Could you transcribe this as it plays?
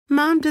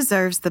Mom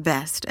deserves the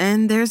best,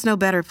 and there's no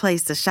better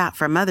place to shop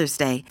for Mother's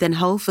Day than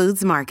Whole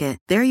Foods Market.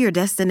 They're your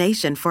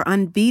destination for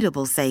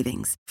unbeatable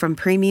savings, from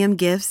premium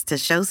gifts to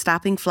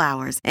show-stopping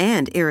flowers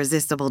and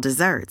irresistible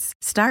desserts.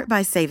 Start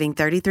by saving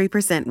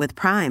 33% with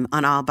Prime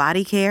on all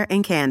body care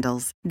and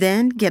candles.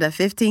 Then get a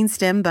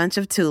 15-stem bunch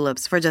of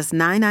tulips for just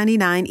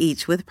 $9.99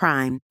 each with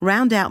Prime.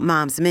 Round out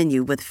Mom's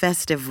menu with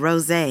festive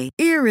rosé,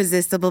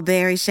 irresistible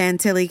berry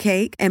chantilly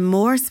cake, and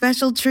more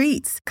special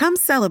treats. Come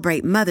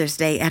celebrate Mother's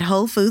Day at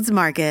Whole Foods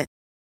Market.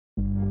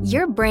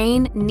 Your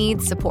brain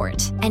needs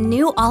support, and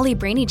new Ollie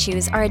Brainy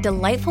Chews are a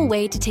delightful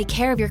way to take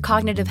care of your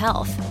cognitive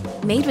health.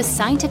 Made with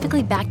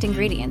scientifically backed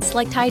ingredients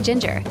like Thai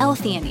ginger,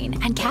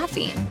 L-theanine, and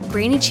caffeine,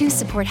 Brainy Chews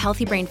support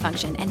healthy brain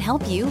function and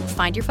help you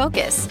find your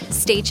focus,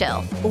 stay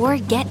chill, or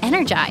get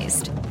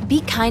energized.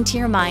 Be kind to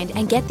your mind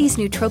and get these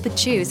nootropic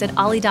chews at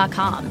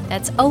ollie.com.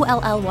 That's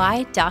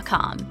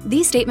OLLY.com.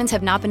 These statements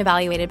have not been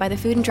evaluated by the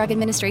Food and Drug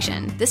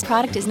Administration. This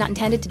product is not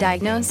intended to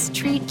diagnose,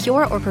 treat,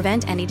 cure, or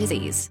prevent any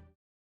disease.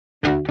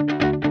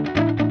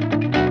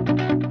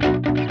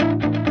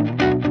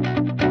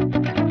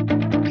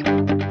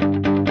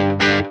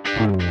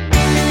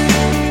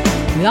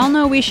 We all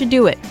know we should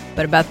do it,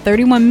 but about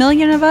 31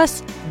 million of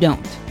us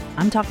don't.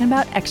 I'm talking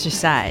about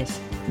exercise.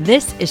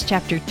 This is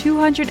chapter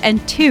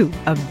 202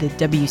 of the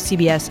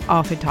WCBS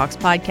Author Talks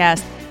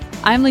podcast.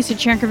 I'm Lisa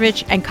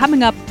Chankovich, and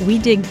coming up, we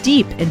dig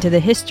deep into the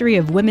history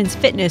of women's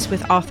fitness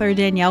with author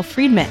Danielle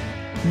Friedman.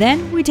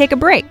 Then we take a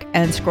break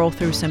and scroll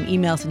through some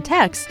emails and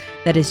texts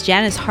that is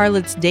Janice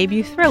Harlett's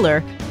debut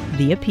thriller,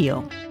 The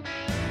Appeal.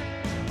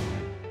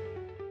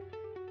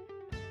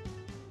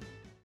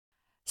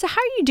 So how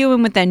are you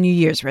doing with that New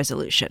Year's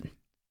resolution?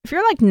 If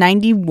you're like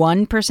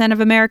 91% of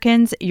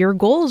Americans, your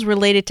goal is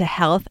related to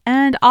health,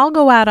 and I'll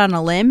go out on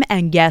a limb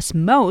and guess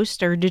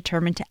most are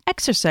determined to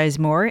exercise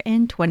more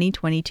in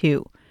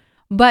 2022.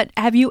 But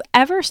have you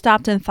ever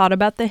stopped and thought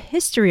about the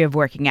history of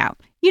working out?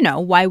 You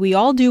know, why we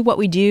all do what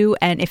we do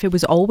and if it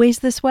was always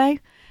this way?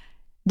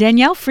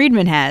 Danielle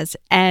Friedman has,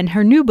 and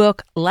her new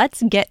book,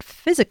 Let's Get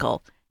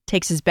Physical,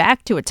 takes us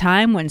back to a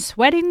time when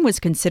sweating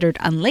was considered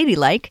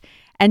unladylike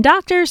and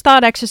doctors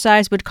thought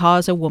exercise would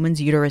cause a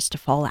woman's uterus to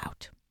fall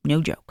out.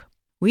 No joke.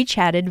 We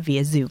chatted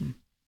via Zoom.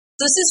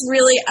 This is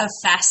really a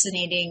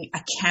fascinating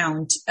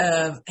account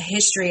of a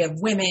history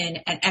of women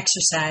and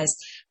exercise.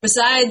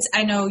 Besides,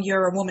 I know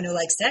you're a woman who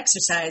likes to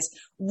exercise.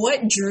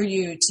 What drew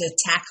you to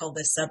tackle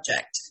this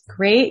subject?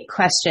 Great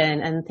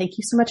question, and thank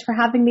you so much for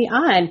having me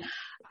on.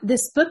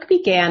 This book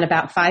began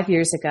about 5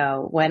 years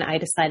ago when I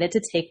decided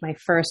to take my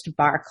first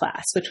barre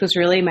class, which was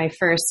really my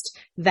first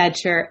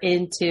venture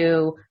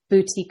into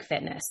boutique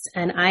fitness.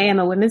 And I am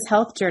a women's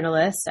health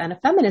journalist and a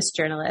feminist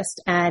journalist.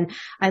 And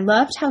I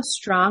loved how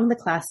strong the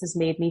classes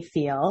made me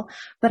feel.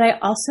 But I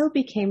also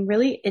became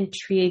really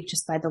intrigued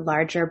just by the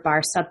larger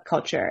barre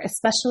subculture,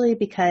 especially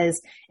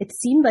because it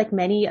seemed like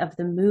many of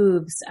the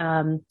moves,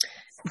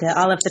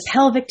 all of the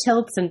pelvic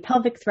tilts and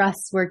pelvic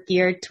thrusts were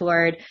geared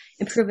toward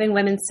improving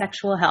women's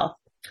sexual health.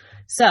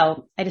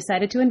 So I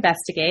decided to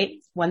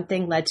investigate. One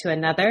thing led to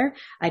another.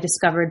 I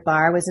discovered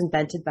barre was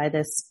invented by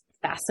this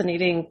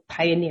fascinating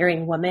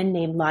pioneering woman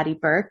named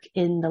Lotte Berk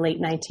in the late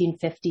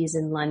 1950s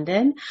in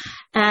London.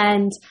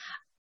 And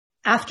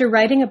after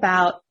writing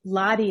about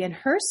Lotte and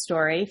her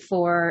story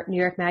for New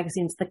York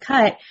Magazine's The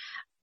Cut,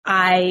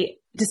 I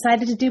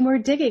decided to do more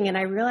digging, and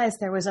I realized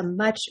there was a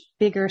much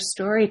bigger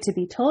story to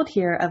be told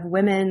here of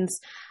women's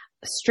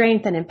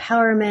strength and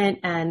empowerment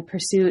and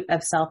pursuit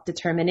of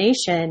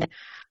self-determination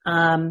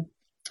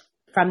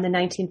from the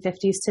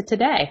 1950s to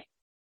today.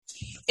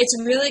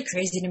 It's really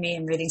crazy to me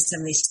in reading some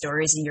of these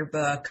stories in your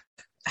book,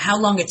 how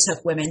long it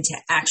took women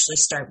to actually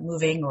start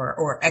moving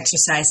or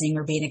exercising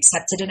or being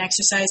accepted in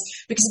exercise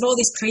because of all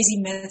these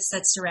crazy myths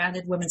that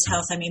surrounded women's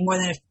health. I mean, more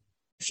than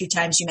a few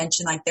times you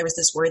mentioned like there was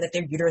this worry that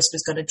their uterus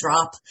was going to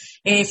drop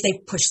if they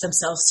pushed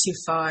themselves too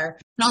far.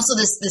 And also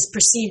this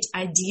perceived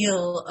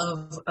ideal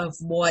of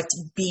what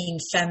being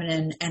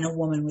feminine and a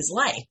woman was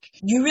like.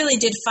 You really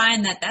did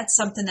find that that's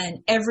something that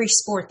in every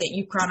sport that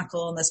you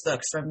chronicle in this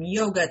book, from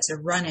yoga to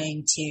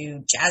running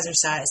to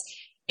jazzercise,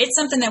 it's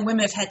something that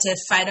women have had to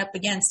fight up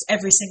against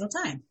every single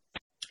time.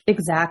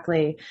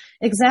 Exactly.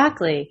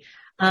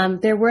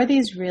 There were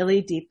these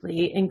really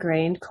deeply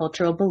ingrained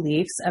cultural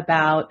beliefs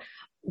about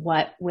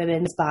what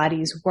women's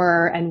bodies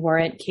were and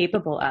weren't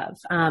capable of.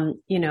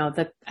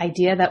 The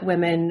idea that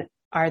women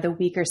are the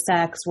weaker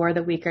sex, were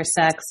the weaker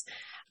sex,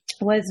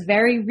 was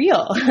very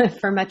real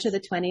for much of the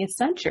 20th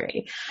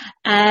century.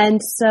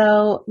 And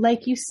so,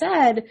 like you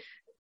said,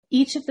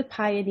 each of the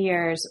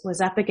pioneers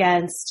was up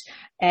against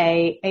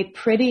a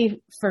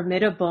pretty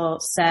formidable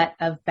set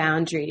of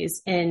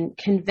boundaries in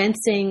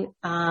convincing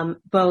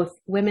both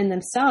women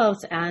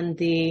themselves and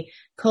the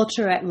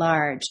culture at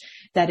large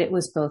that it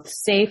was both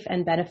safe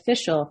and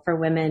beneficial for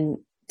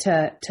women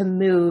to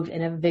move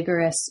in a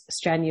vigorous,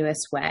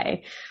 strenuous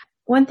way.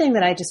 One thing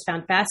that I just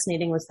found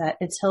fascinating was that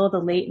until the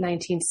late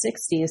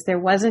 1960s, there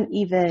wasn't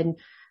even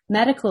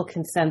medical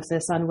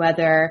consensus on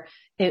whether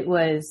it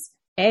was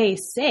A,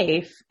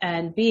 safe,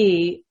 and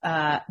B,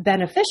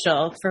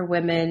 beneficial for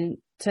women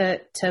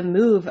to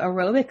move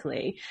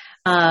aerobically.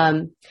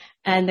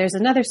 And there's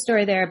another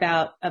story there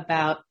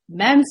about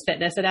men's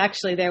fitness. And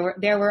actually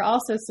there were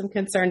also some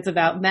concerns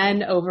about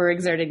men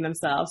overexerting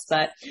themselves,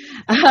 but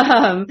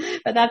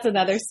that's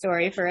another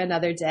story for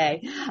another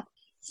day.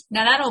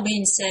 Now, that all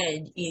being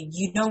said,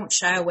 you don't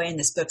shy away in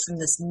this book from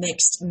this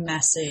mixed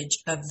message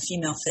of the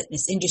female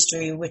fitness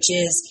industry, which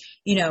is,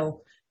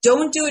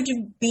 don't do it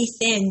to be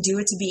thin, do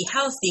it to be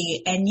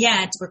healthy. And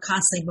yet we're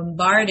constantly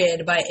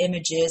bombarded by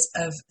images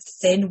of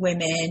thin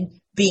women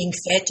being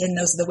fit. And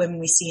those are the women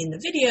we see in the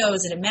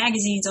videos and in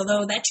magazines,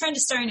 although that trend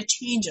is starting to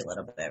change a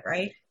little bit,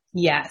 right?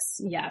 Yes.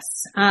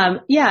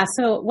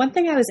 So one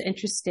thing I was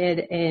interested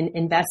in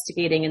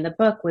investigating in the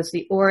book was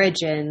the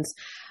origins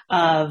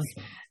of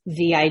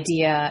the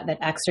idea that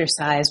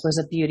exercise was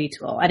a beauty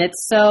tool. And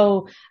it's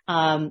so,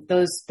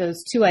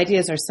 those two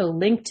ideas are so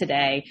linked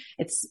today.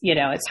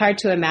 It's hard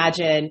to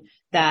imagine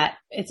that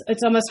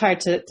it's almost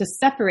hard to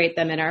separate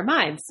them in our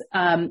minds.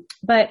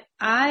 But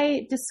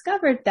I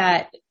discovered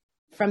that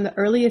from the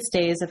earliest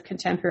days of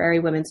contemporary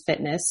women's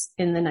fitness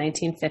in the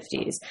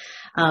 1950s,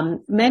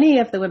 many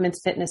of the women's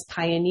fitness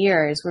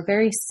pioneers were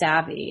very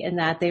savvy in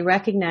that they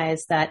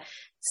recognized that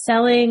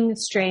selling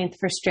strength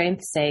for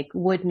strength's sake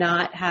would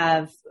not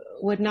have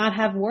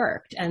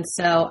worked. And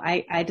so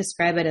I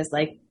describe it as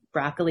like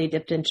broccoli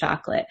dipped in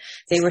chocolate.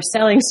 They were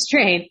selling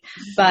strength,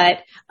 but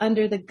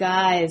under the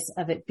guise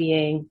of it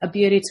being a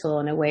beauty tool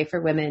and a way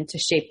for women to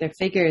shape their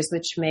figures,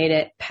 which made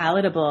it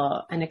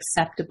palatable and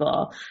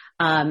acceptable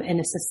in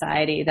a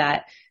society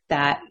that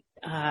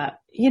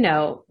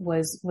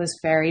was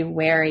very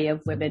wary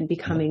of women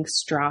becoming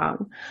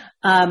strong.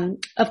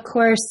 Of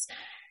course,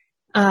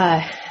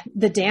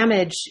 the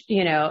damage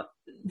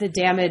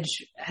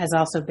has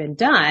also been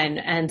done.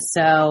 And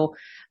so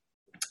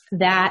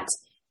that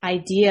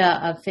idea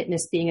of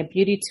fitness being a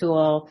beauty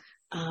tool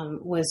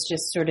was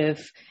just sort of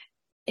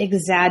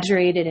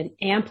exaggerated and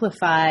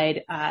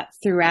amplified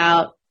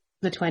throughout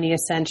the 20th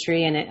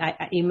century. And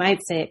you might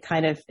say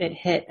it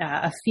hit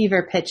a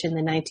fever pitch in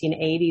the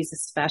 1980s,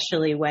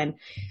 especially when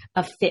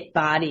a fit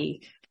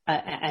body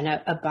and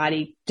a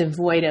body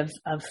devoid of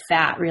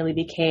fat really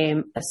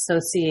became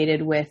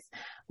associated with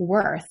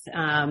worth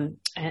and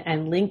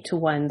linked to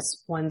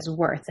one's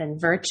worth and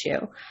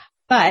virtue.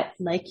 But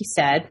like you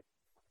said,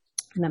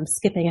 and I'm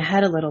skipping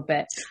ahead a little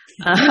bit,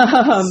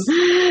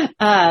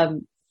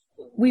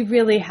 we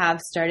really have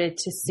started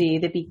to see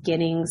the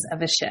beginnings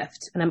of a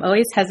shift. And I'm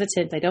always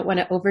hesitant. I don't want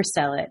to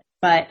oversell it.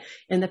 But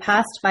in the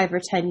past 5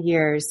 or 10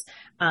 years,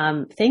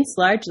 thanks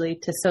largely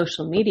to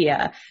social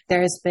media,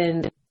 there has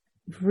been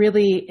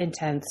really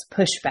intense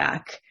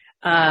pushback,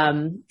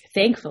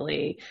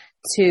 thankfully,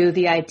 to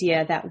the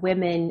idea that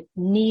women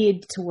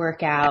need to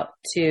work out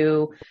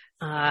to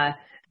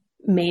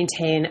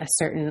maintain a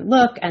certain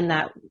look, and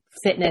that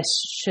fitness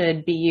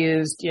should be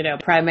used,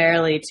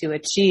 primarily to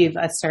achieve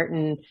a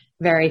certain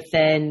very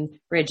thin,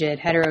 rigid,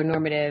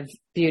 heteronormative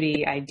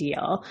beauty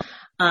ideal.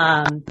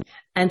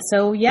 And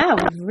so,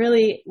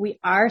 we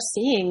are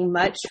seeing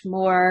much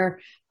more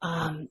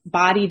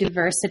body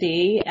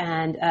diversity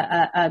and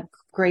a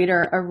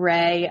greater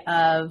array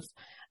of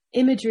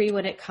imagery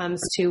when it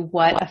comes to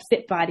what a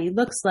fit body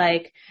looks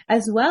like,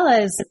 as well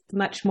as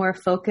much more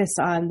focus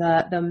on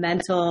the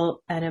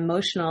mental and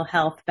emotional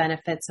health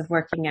benefits of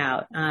working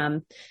out,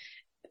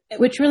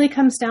 which really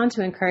comes down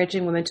to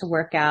encouraging women to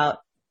work out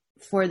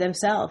for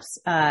themselves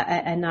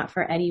and not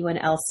for anyone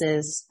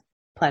else's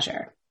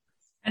pleasure.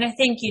 And I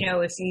think,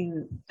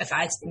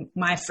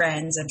 my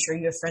friends, I'm sure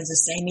you have friends the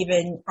same,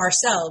 even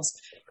ourselves,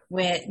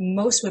 when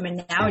most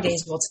women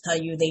nowadays will tell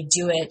you they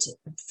do it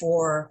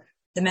for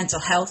the mental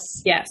health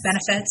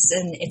benefits,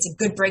 and it's a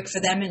good break for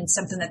them and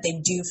something that they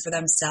do for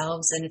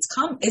themselves. And it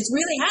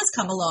really has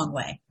come a long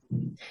way.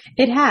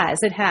 It has.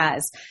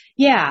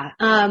 Yeah.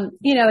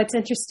 It's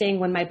interesting.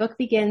 When my book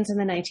begins in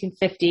the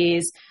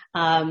 1950s,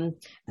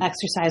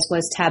 exercise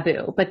was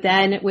taboo, but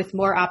then with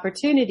more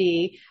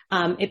opportunity,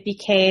 it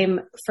became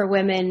for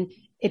women,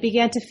 it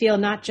began to feel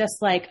not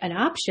just like an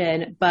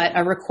option, but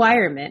a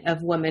requirement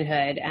of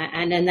womanhood.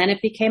 And then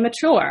it became a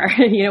chore,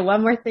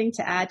 one more thing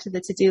to add to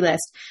the to-do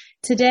list.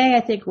 Today, I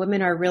think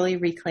women are really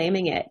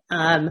reclaiming it.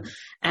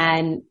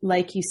 And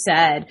like you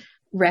said,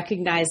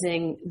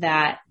 recognizing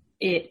that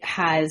it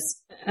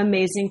has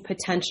amazing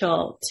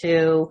potential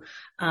to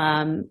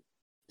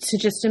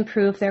just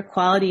improve their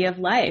quality of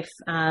life.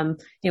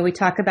 We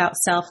talk about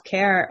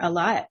self-care a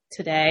lot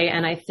today,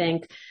 and I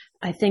think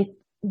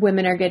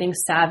women are getting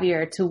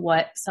savvier to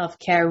what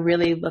self-care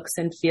really looks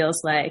and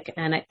feels like.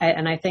 And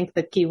I think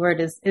the key word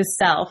is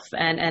self,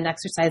 and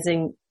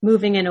exercising,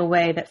 moving in a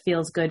way that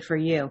feels good for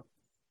you.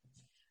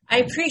 I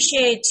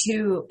appreciate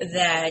too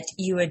that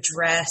you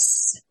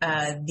address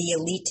the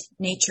elite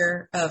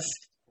nature of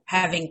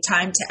having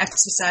time to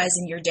exercise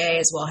in your day,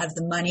 as well have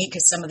the money,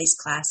 because some of these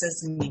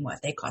classes,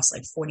 they cost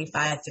like $45,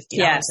 $50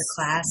 a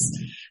class.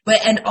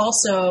 And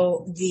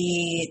also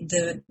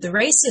the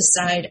racist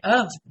side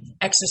of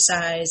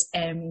exercise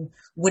and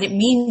what it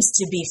means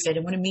to be fit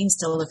and what it means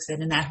to look fit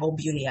and that whole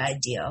beauty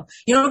ideal.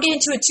 You don't get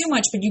into it too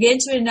much, but you get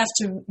into it enough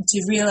to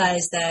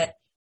realize that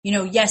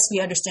yes, we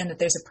understand that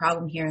there's a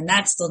problem here, and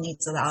that still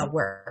needs a lot of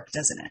work,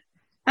 doesn't it?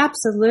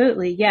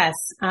 Absolutely. Yes.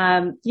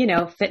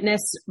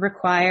 Fitness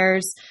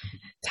requires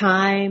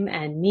time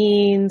and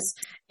means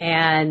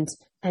and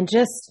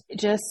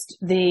just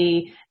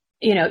the,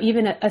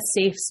 even a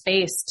safe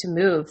space to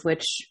move,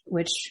 which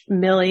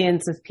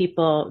millions of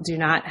people do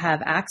not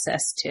have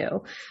access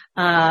to.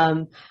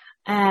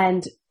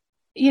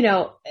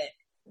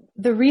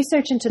 The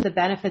research into the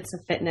benefits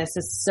of fitness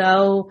is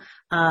so,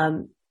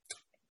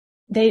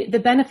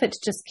 the benefits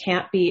just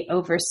can't be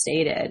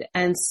overstated.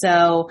 And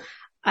so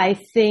I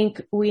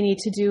think we need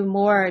to do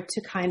more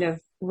to kind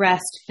of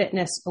wrest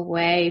fitness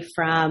away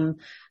from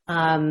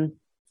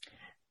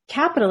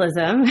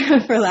capitalism,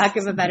 for lack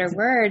of a better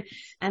word.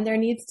 And there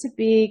needs to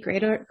be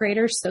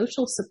greater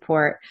social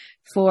support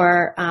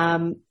for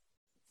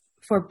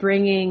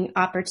bringing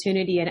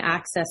opportunity and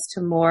access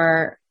to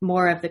more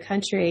of the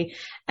country.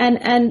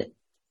 And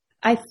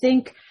I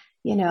think,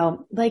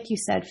 like you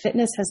said,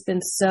 fitness has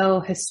been so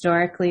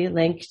historically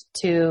linked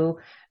to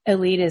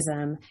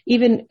elitism,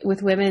 even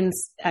with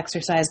women's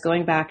exercise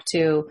going back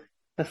to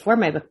before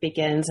my book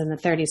begins in the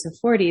 30s and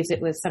 40s.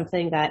 It was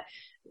something that,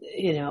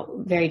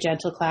 very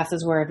gentle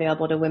classes were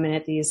available to women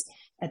at these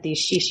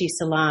shishi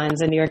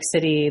salons in New York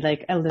City,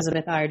 like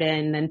Elizabeth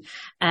Arden.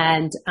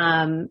 And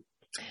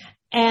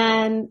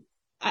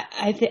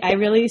I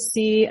really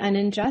see an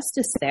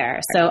injustice there.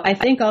 So I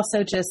think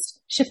also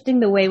just shifting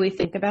the way we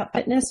think about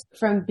fitness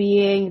from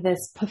being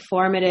this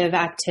performative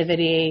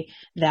activity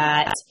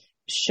that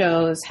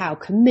shows how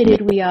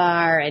committed we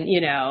are and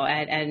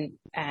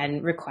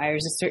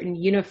requires a certain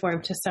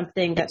uniform to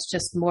something that's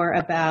just more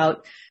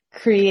about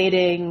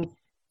creating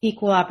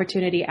equal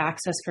opportunity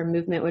access for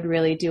movement would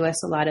really do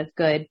us a lot of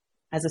good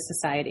as a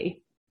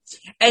society.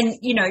 And,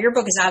 your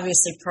book is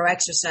obviously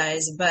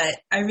pro-exercise, but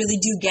I really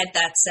do get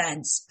that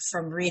sense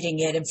from reading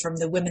it and from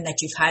the women that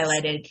you've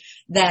highlighted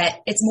that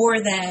it's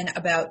more than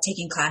about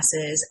taking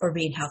classes or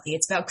being healthy.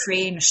 It's about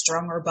creating a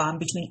stronger bond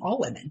between all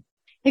women.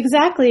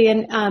 Exactly.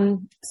 And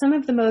some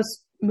of the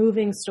most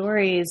moving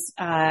stories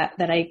that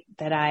I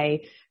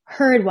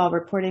heard while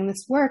reporting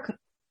this work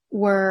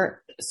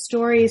were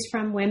stories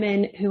from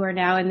women who are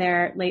now in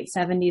their late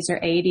 70s or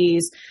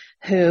 80s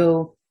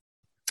who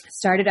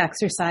started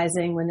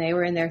exercising when they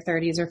were in their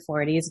 30s or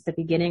 40s at the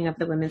beginning of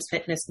the women's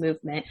fitness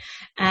movement,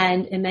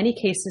 and in many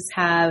cases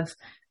have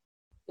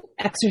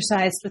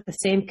exercised with the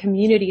same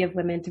community of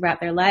women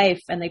throughout their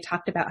life. And they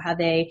talked about how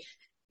they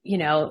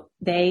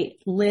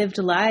lived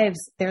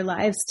their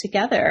lives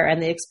together,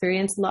 and they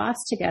experienced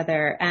loss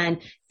together.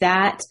 And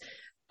that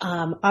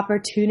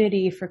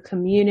opportunity for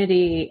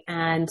community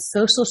and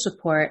social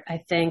support,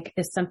 I think,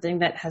 is something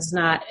that has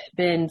not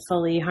been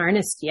fully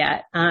harnessed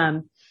yet.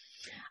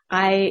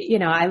 I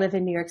live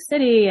in New York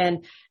City,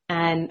 and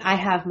I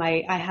have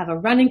a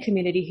running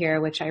community here,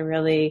 which I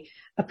really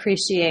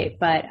appreciate.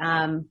 But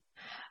I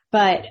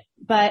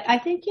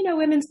think,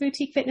 women's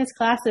boutique fitness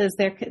classes,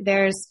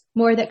 there's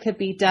more that could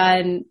be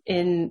done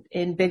in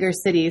bigger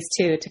cities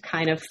too, to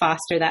kind of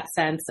foster that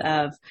sense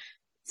of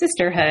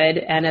sisterhood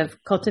and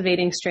of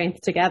cultivating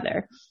strength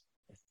together.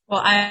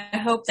 Well, I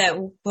hope that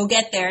we'll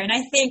get there. And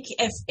I think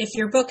if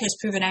your book has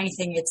proven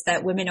anything, it's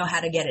that women know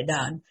how to get it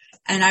done.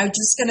 And I'm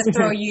just going to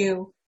throw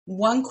you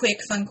one quick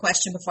fun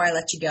question before I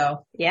let you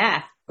go.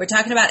 Yeah. We're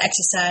talking about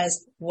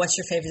exercise. What's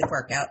your favorite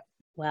workout?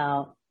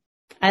 Well,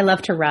 I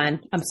love to run.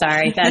 I'm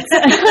sorry. That's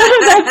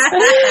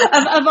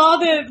of all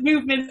the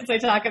movements I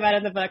talk about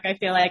in the book, I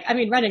feel like,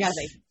 running has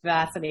a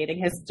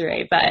fascinating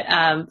history,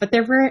 but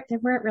there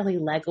weren't really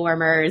leg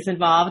warmers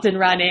involved in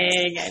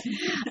running.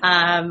 And,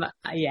 I'm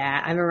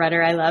a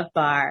runner. I love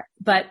bar.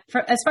 But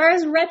as far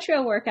as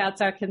retro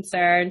workouts are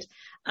concerned,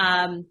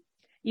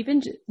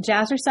 even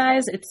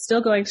jazzercise, it's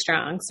still going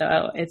strong.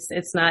 So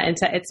it's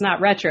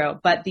not retro,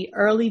 but the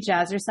early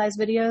jazzercise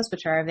videos,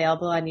 which are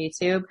available on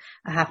YouTube,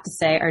 I have to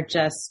say are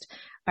just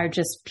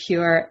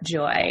pure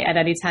joy. And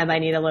anytime I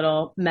need a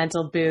little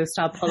mental boost,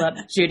 I'll pull up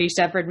Judy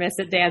Shepherd Miss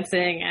It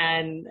Dancing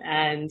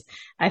and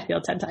I feel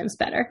 10 times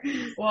better.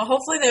 Well,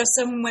 hopefully there's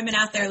some women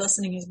out there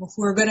listening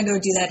who are going to go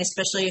do that,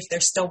 especially if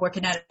they're still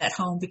working at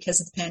home because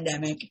of the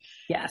pandemic.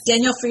 Yes.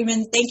 Danielle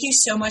Freeman, thank you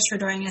so much for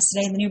joining us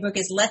today. And the new book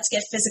is Let's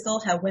Get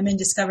Physical, How Women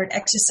Discovered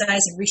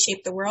Exercise and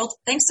Reshaped the World.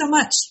 Thanks so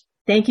much.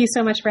 Thank you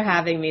so much for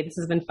having me. This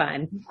has been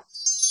fun.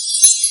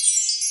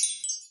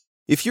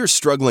 If you're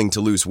struggling to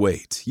lose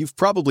weight, you've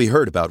probably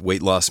heard about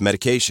weight loss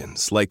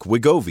medications like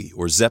Wegovy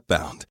or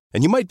Zepbound,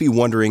 and you might be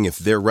wondering if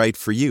they're right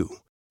for you.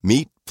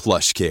 Meet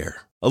PlushCare,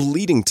 a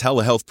leading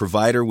telehealth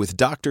provider with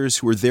doctors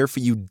who are there for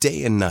you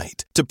day and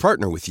night to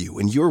partner with you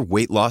in your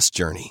weight loss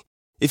journey.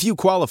 If you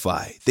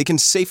qualify, they can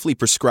safely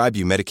prescribe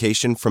you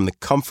medication from the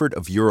comfort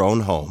of your own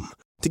home.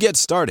 To get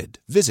started,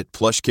 visit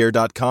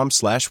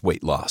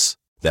plushcare.com/weightloss.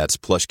 That's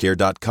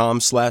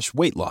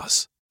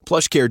plushcare.com/weightloss.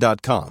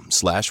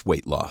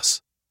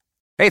 plushcare.com/weightloss.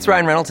 Hey, it's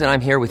Ryan Reynolds, and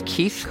I'm here with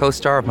Keith,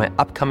 co-star of my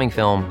upcoming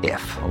film,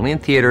 If, only in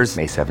theaters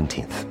May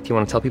 17th. Do you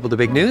want to tell people the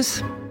big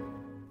news?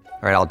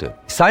 All right, I'll do it.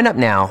 Sign up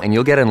now and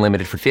you'll get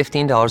unlimited for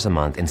 $15 a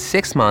month and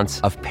 6 months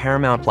of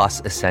Paramount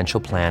Plus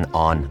Essential Plan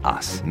on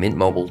us.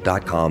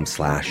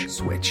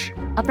 MintMobile.com/switch.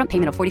 Upfront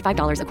payment of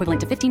 $45 equivalent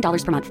to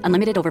 $15 per month.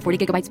 Unlimited over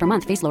 40 gigabytes per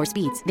month. Face lower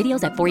speeds.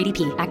 Videos at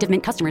 480p. Active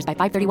Mint customers by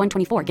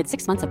 531.24 get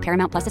 6 months of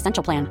Paramount Plus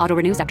Essential Plan. Auto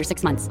renews after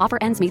 6 months. Offer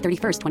ends May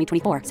 31st,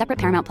 2024. Separate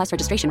Paramount Plus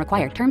registration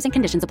required. Terms and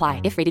conditions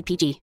apply if rated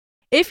PG.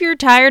 If you're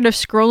tired of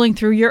scrolling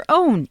through your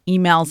own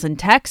emails and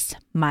texts,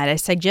 might I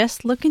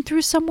suggest looking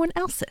through someone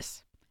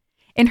else's?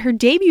 In her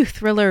debut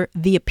thriller,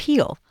 The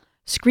Appeal,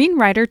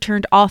 screenwriter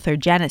turned author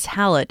Janice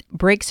Hallett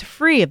breaks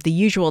free of the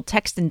usual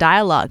text and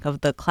dialogue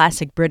of the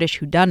classic British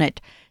whodunit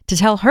to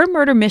tell her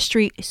murder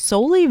mystery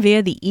solely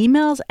via the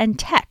emails and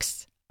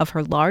texts of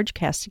her large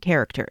cast of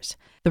characters.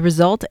 The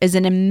result is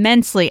an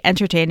immensely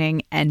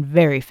entertaining and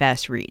very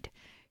fast read.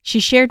 She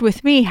shared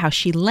with me how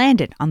she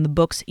landed on the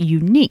book's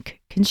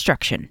unique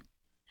construction.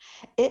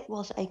 It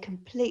was a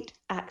complete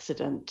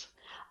accident.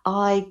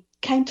 I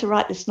came to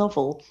write this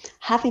novel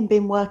having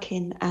been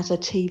working as a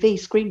TV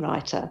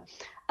screenwriter,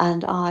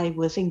 and I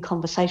was in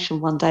conversation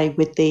one day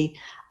with the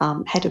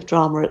head of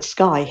drama at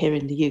Sky here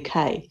in the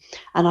UK,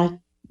 and I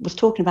was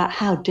talking about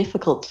how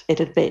difficult it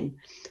had been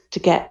to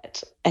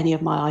get any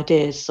of my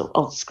ideas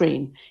on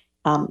screen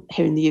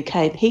here in the UK.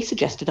 And he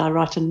suggested I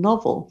write a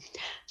novel.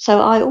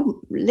 So I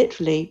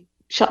literally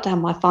shut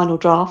down my final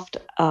draft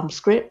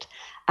script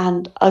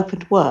and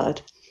opened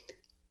Word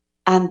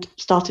and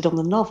started on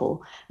the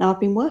novel. Now, I've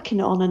been working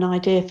on an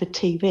idea for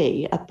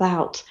TV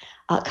about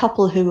a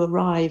couple who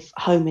arrive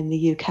home in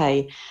the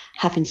UK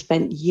having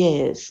spent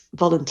years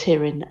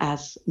volunteering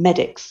as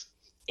medics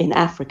in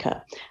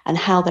Africa, and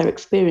how their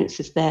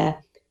experiences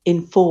there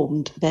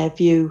informed their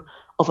view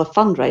of a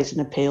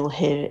fundraising appeal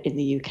here in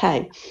the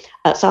UK.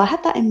 So I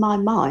had that in my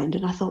mind,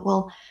 and I thought,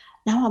 well,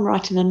 now I'm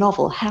writing a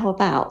novel, how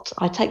about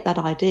I take that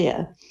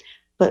idea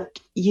but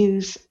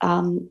use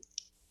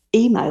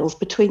emails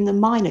between the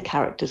minor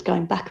characters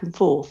going back and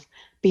forth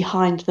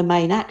behind the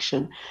main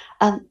action.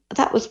 And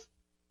that was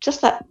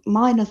just that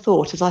minor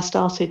thought as I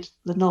started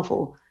the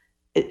novel.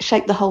 It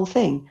shaped the whole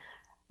thing.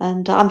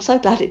 And I'm so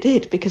glad it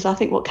did, because I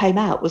think what came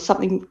out was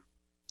something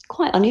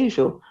quite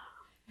unusual.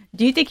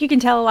 Do you think you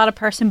can tell a lot a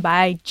person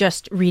by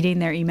just reading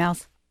their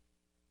emails?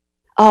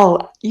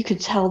 Oh, you can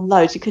tell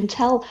loads. You can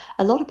tell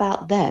a lot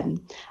about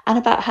them and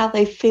about how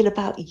they feel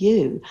about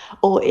you,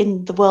 or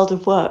in the world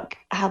of work,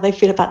 how they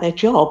feel about their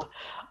job,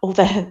 or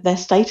their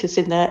status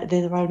in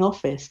their own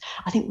office.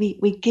 I think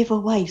we give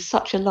away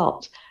such a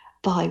lot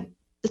by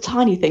the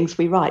tiny things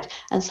we write,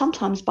 and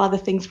sometimes by the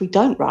things we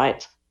don't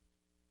write.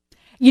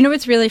 You know,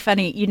 it's really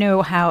funny. You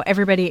know how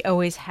everybody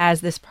always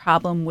has this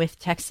problem with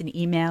text and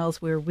emails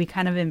where we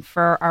kind of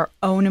infer our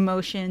own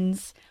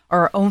emotions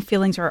or our own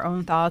feelings or our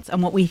own thoughts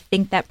on what we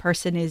think that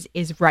person is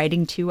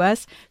writing to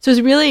us. So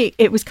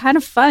it was kind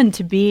of fun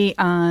to be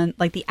on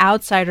like the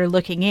outsider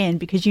looking in,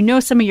 because you know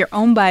some of your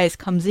own bias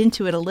comes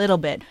into it a little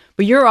bit,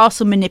 but you're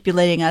also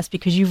manipulating us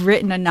because you've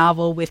written a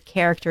novel with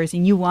characters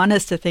and you want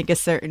us to think a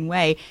certain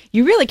way.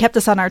 You really kept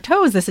us on our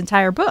toes this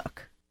entire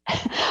book.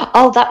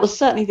 Oh, that was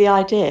certainly the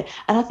idea.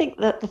 And I think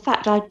that the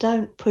fact I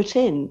don't put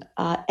in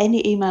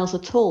any emails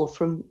at all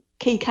from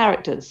key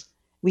characters,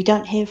 we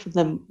don't hear from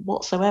them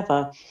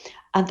whatsoever.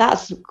 And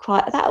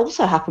that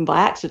also happened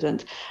by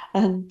accident.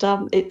 And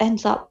it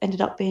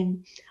ended up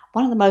being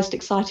one of the most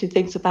exciting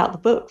things about the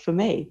book for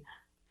me.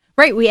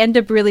 Right. We end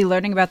up really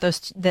learning about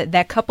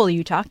that couple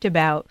you talked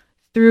about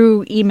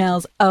through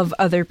emails of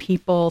other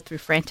people, through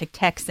frantic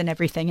text and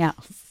everything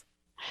else.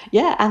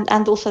 Yeah,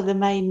 and also the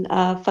main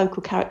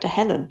focal character,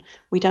 Helen.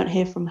 We don't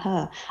hear from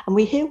her. And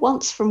we hear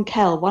once from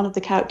Kel, one of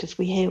the characters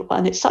we hear,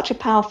 and it's such a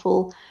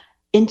powerful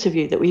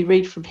interview that we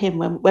read from him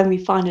when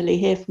we finally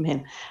hear from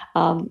him.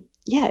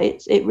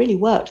 It really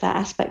worked, that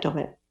aspect of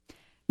it.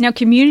 Now,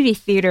 community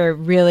theater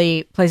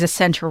really plays a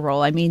central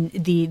role. I mean,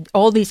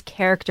 all these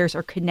characters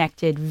are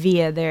connected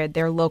via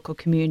their local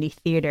community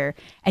theater,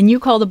 and you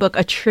call the book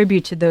a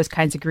tribute to those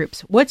kinds of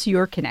groups. What's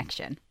your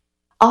connection?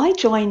 I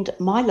joined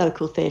my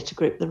local theatre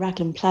group, the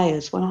Raglan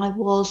Players, when I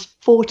was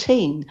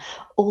 14,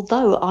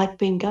 although I'd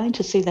been going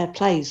to see their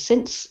plays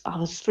since I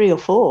was 3 or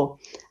 4,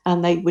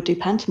 and they would do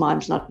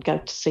pantomimes and I'd go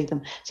to see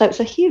them. So it's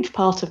a huge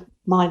part of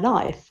my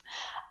life.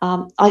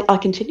 I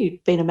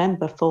continued being a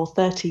member for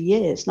 30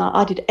 years. Now,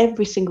 I did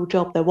every single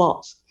job there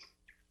was,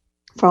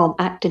 from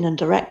acting and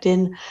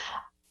directing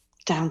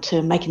down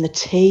to making the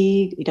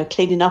tea,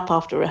 cleaning up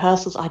after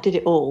rehearsals. I did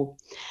it all.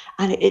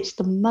 And it's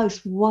the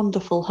most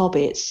wonderful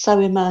hobby. It's so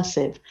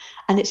immersive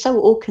and it's so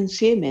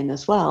all-consuming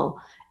as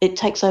well. It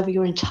takes over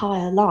your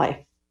entire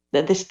life.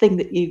 That this thing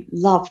that you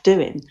love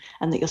doing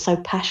and that you're so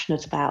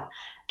passionate about,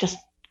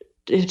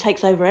 it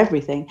takes over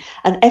everything.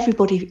 And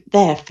everybody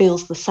there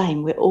feels the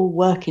same. We're all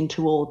working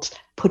towards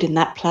putting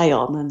that play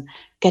on and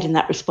getting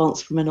that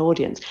response from an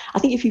audience. I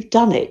think if you've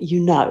done it, you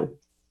know.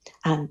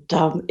 And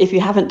if you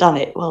haven't done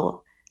it,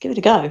 well, give it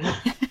a go.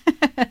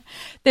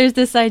 There's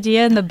this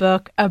idea in the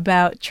book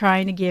about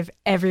trying to give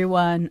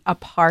everyone a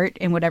part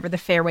in whatever the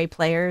Fairway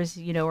Players,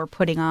 are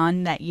putting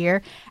on that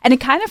year. And it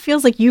kind of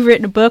feels like you've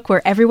written a book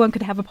where everyone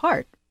could have a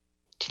part.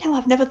 do you know,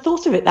 I've never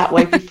thought of it that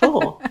way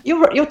before.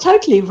 You're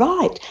totally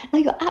right. No,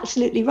 you're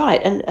absolutely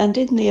right. And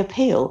in The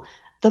Appeal,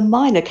 the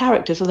minor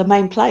characters are the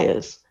main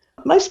players.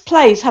 Most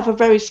plays have a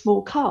very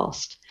small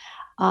cast,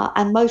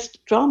 and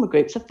most drama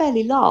groups are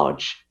fairly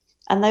large.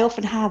 And they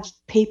often have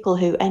people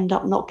who end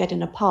up not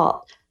getting a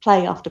part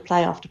play after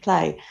play after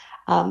play,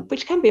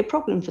 which can be a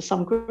problem for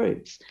some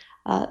groups.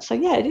 So,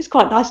 yeah, it is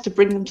quite nice to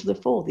bring them to the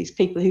fore, these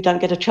people who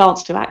don't get a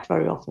chance to act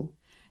very often.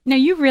 Now,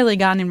 you've really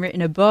gone and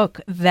written a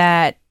book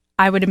that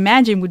I would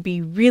imagine would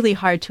be really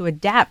hard to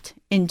adapt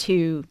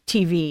into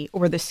TV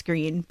or the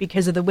screen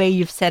because of the way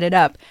you've set it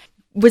up.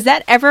 Was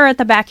that ever at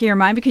the back of your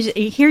mind? Because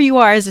here you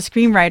are as a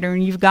screenwriter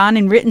and you've gone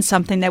and written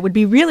something that would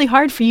be really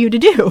hard for you to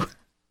do.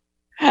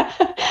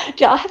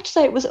 I have to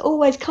say it was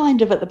always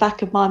kind of at the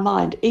back of my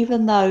mind,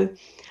 even though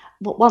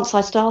once I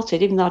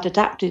started, even though I'd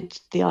adapted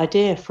the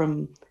idea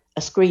from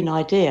a screen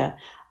idea,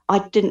 I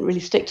didn't really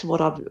stick to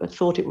what I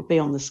thought it would be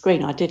on the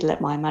screen. I did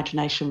let my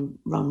imagination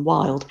run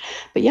wild.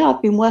 But yeah,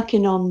 I've been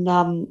working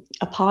on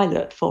a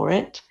pilot for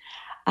it.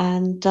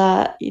 And,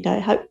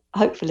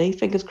 hopefully,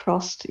 fingers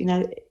crossed,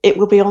 it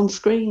will be on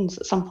screens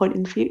at some point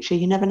in the future.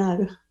 You never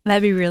know.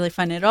 That'd be really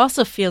fun. It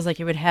also feels like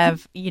it would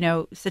have,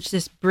 such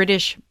this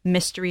British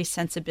mystery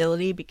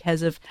sensibility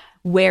because of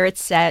where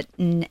it's set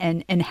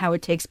and how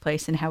it takes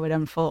place and how it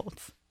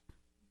unfolds.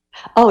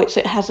 Oh, it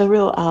has a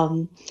real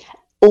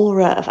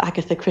aura of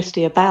Agatha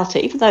Christie about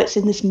it, even though it's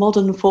in this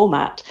modern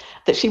format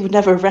that she would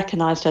never have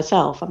recognised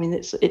herself. I mean,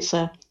 it's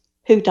a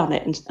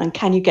whodunit, and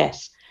can you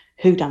guess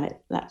who done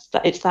it?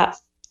 It's that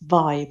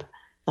vibe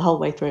the whole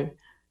way through.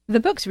 The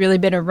book's really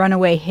been a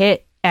runaway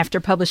hit after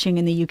publishing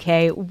in the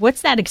UK.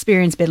 What's that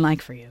experience been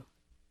like for you?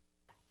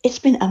 It's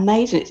been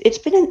amazing. It's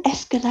been an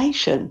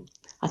escalation,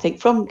 I think,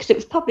 because it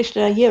was published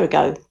a year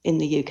ago in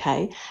the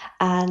UK,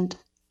 and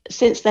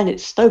since then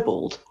it's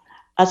snowballed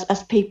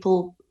as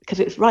people, because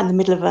it was right in the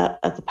middle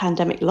of the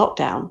pandemic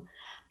lockdown,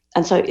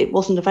 and so it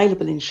wasn't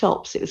available in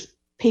shops. It was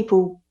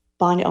people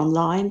buying it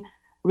online,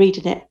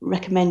 reading it,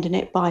 recommending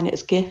it, buying it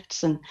as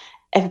gifts, and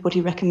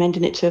everybody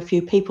recommending it to a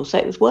few people. So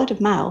it was word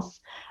of mouth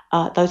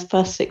those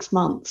first 6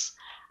 months.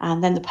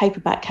 And then the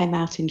paperback came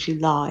out in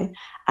July,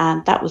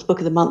 and that was Book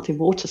of the Month in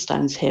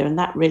Waterstones here, and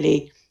that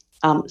really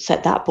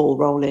set that ball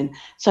rolling.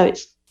 So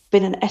it's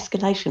been an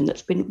escalation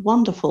that's been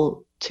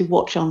wonderful to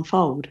watch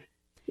unfold.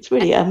 It's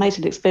really an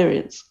amazing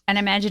experience. And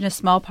imagine a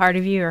small part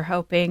of you are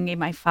hoping it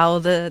might follow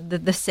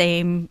the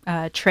same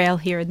trail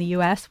here in the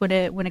U.S. when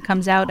it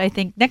comes out, I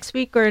think, next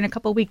week or in a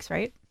couple of weeks,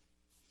 right?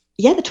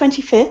 Yeah, the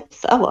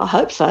 25th. Oh, I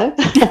hope so.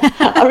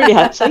 I really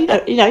hope so.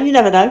 You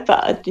never know,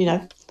 but,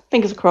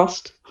 fingers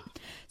crossed.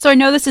 So I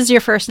know this is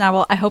your first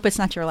novel. I hope it's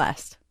not your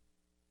last.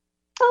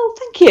 Oh,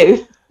 thank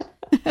you.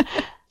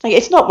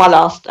 It's not my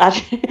last,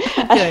 actually.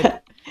 Good.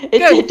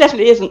 It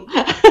definitely isn't.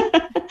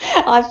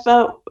 I've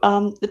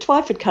The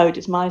Twyford Code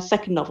is my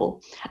second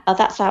novel.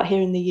 That's out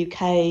here in the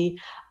UK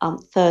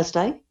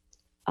Thursday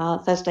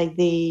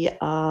the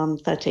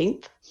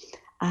 13th.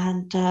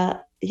 And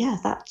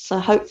that's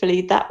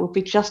hopefully that will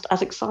be just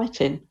as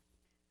exciting.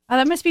 Oh,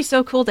 that must be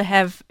so cool to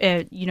have,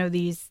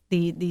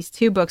 these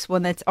two books,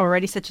 one that's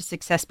already such a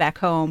success back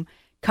home,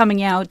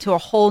 coming out to a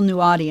whole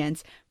new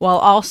audience, while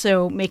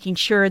also making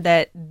sure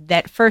that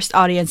that first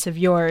audience of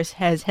yours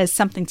has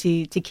something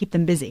to keep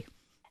them busy.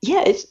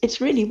 Yeah, it's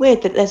really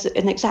weird that there's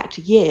an exact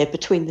year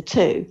between the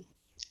two,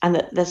 and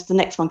that there's the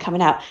next one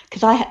coming out.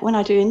 Because when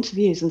I do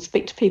interviews and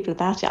speak to people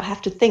about it, I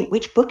have to think,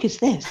 which book is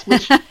this?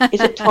 Which is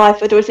it,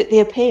 Twyford, or is it The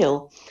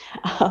Appeal?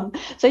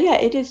 So yeah,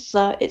 it is.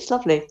 It's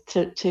lovely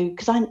to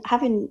because I'm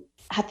having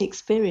had the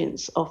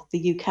experience of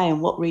the UK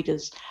and what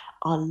readers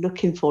are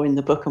looking for in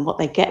the book and what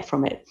they get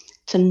from it.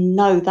 To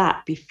know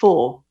that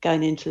before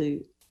going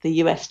into the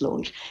US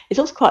launch is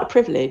also quite a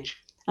privilege.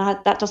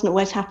 That doesn't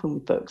always happen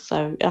with books,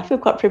 so I feel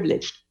quite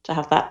privileged to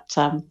have that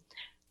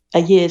a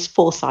year's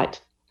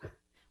foresight.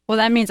 Well,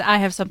 that means I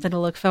have something to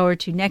look forward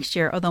to next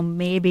year, although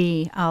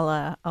maybe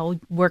I'll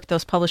work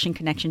those publishing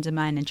connections of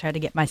mine and try to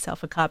get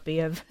myself a copy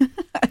of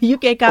a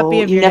UK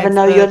copy of your next book. You never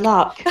know your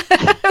luck.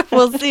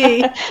 We'll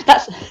see.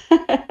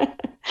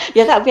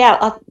 That'll be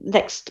out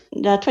next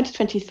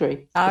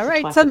 2023. All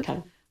right.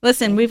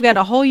 Listen, we've got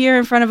a whole year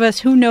in front of us.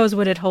 Who knows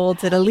what it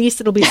holds? At least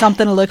it'll be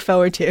something to look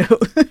forward to.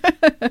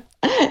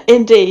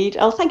 Indeed.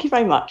 Oh, thank you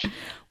very much.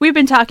 We've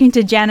been talking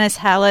to Janice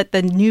Hallett.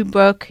 The new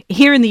book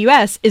here in the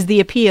U.S. is The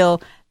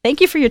Appeal. Thank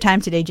you for your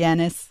time today,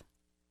 Janice.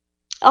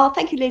 Oh,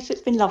 thank you, Lisa.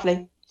 It's been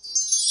lovely.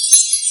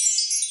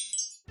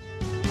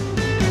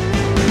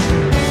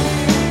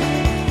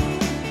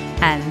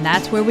 And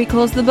that's where we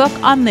close the book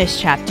on this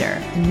chapter.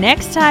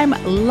 Next time,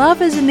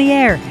 love is in the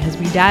air as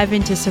we dive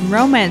into some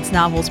romance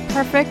novels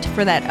perfect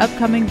for that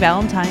upcoming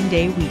Valentine's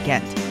Day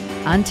weekend.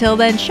 Until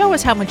then, show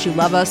us how much you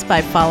love us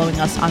by following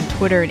us on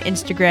Twitter and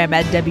Instagram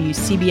at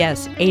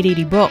WCBS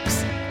 880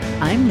 Books.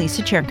 I'm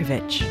Lisa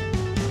Cherkovich.